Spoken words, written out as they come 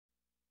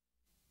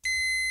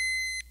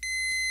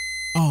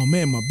Oh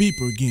man, my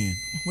beeper again.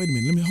 Wait a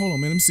minute, hold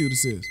on, man. Let me see what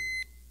this is.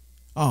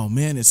 Oh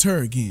man, it's her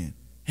again.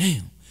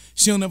 Damn,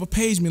 she'll never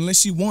page me unless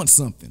she wants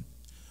something.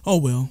 Oh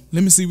well,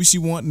 let me see what she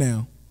want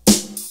now.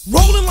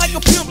 Rolling like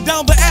a pimp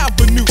down the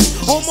avenue,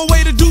 on my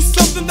way to do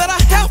something that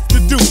I have to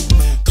do.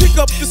 Pick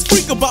up this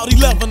freak about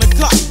 11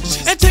 o'clock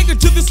and take her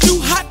to this new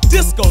hot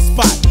disco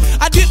spot.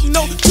 I didn't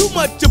know too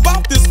much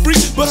about this freak,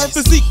 but her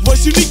physique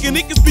was unique and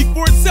it can speak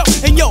for itself.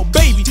 And yo,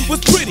 baby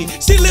was pretty,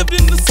 she lived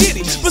in the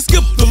city. But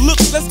skip the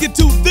looks, let's get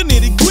to the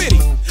nitty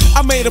gritty.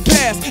 I made a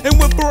pass and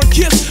went for a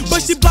kiss, but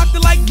she blocked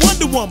it like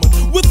Wonder Woman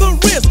with her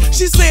wrist.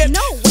 She said,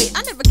 "No, wait,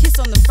 I never kiss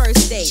on the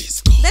first date.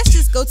 Let's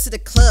just go to the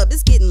club,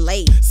 it's getting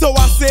late." So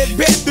I said,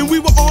 bet, then we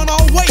were on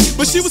our way.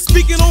 But she was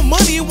speaking on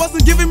money and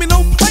wasn't giving me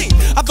no play.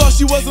 I thought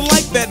she wasn't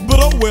like that,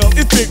 but oh well,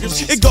 it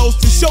figures. It goes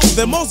to show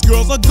that most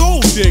girls are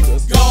gold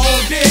diggers.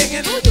 Gold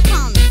digging, Who you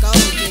calling a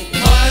gold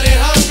digger? money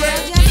hungry,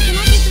 Jazzie, can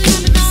I get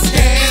 $300?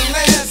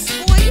 scandalous.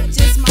 Boy, you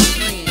just my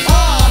friend.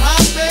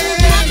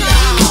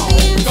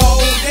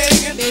 Gold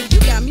digging, Babe, you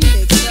got me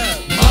mixed up.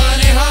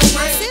 money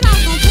hungry, Said I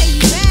was gonna pay you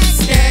back.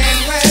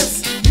 scandalous.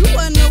 You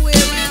wasn't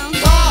nowhere around.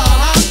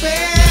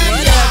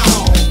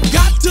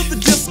 Got to the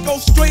disco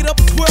straight up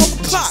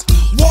 12 o'clock.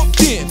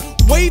 Walked in,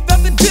 waved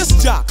at the disc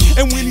jock.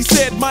 And when he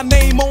said my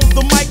name on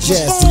the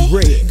microphone, Jazzie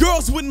Redd.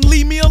 girls wouldn't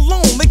leave me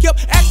alone. They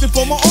kept asking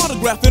for my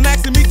autograph and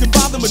asking me to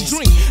buy them a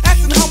drink.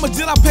 Asking how much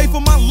did I pay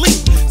for my link.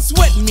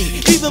 Sweating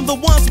me, even the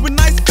ones with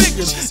nice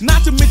figures.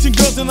 Not to mention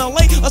girls in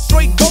LA are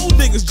straight gold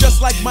diggers,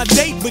 just like my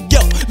date. But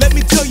yo, let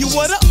me tell you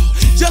what up.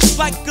 Just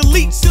like a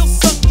leech, she'll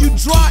suck you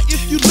dry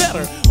if you let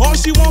her. All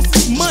she wants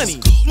is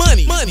money,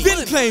 money, money.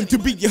 Then claim to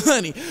be your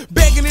honey,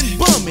 begging and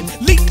bumming,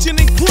 leeching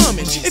and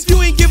clumbing. If you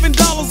ain't giving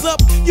dollars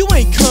up, you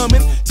ain't coming.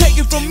 Take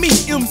it from me,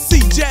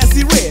 MC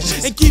Jazzie Redd,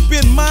 and keep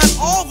in mind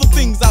all the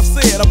things I've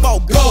said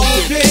about gold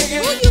digging.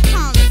 Who you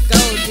calling a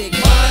gold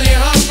digger? Money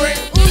hungry,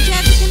 Ooh,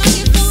 Jazzie, can I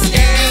get $400?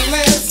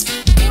 scandalous.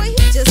 Boy,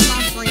 you just my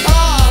friend.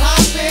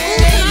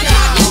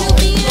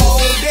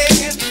 Gold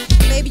digging,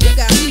 Baby, you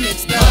got me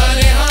mixed up.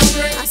 money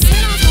hungry, I said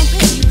I was gonna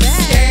pay you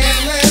back.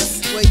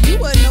 scandalous. Well, you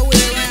wasn't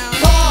nowhere around.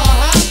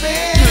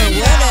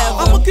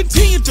 I'ma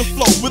continue to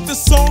flow with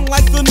this song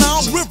like the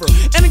Nile River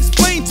and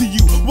explain to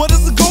you what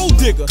is a gold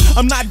digger.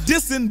 I'm not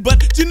dissing,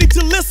 but you need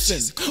to listen,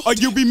 or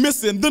you'll be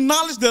missing the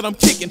knowledge that I'm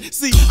kicking.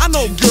 See, I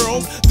know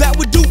girls that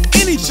would do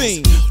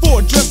anything for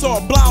a dress or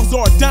a blouse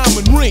or a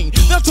diamond ring.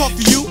 They'll talk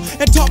to you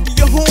and talk to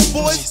your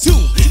homeboys too,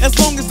 as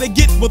long as they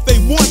get what they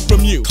want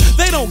from you.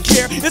 They don't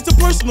care, it's a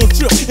personal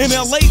trip. In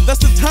LA,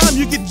 that's the time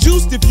you get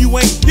juiced if you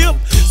ain't hip.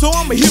 So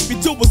I'ma hip you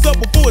to what's up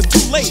before it's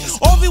too late.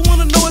 All they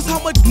wanna know is how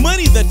much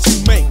money that you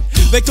make.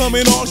 They come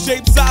in all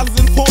shapes, sizes,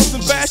 and forms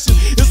and fashion.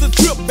 It's a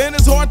trip and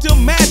it's hard to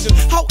imagine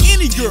how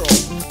any girl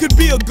could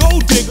be a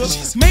gold digger.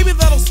 Maybe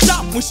that'll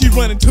stop when she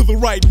run into the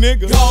right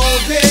nigga.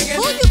 Gold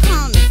digging, Who you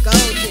calling a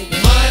gold digger?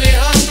 money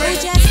hungry, Ooh,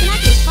 Jazzie,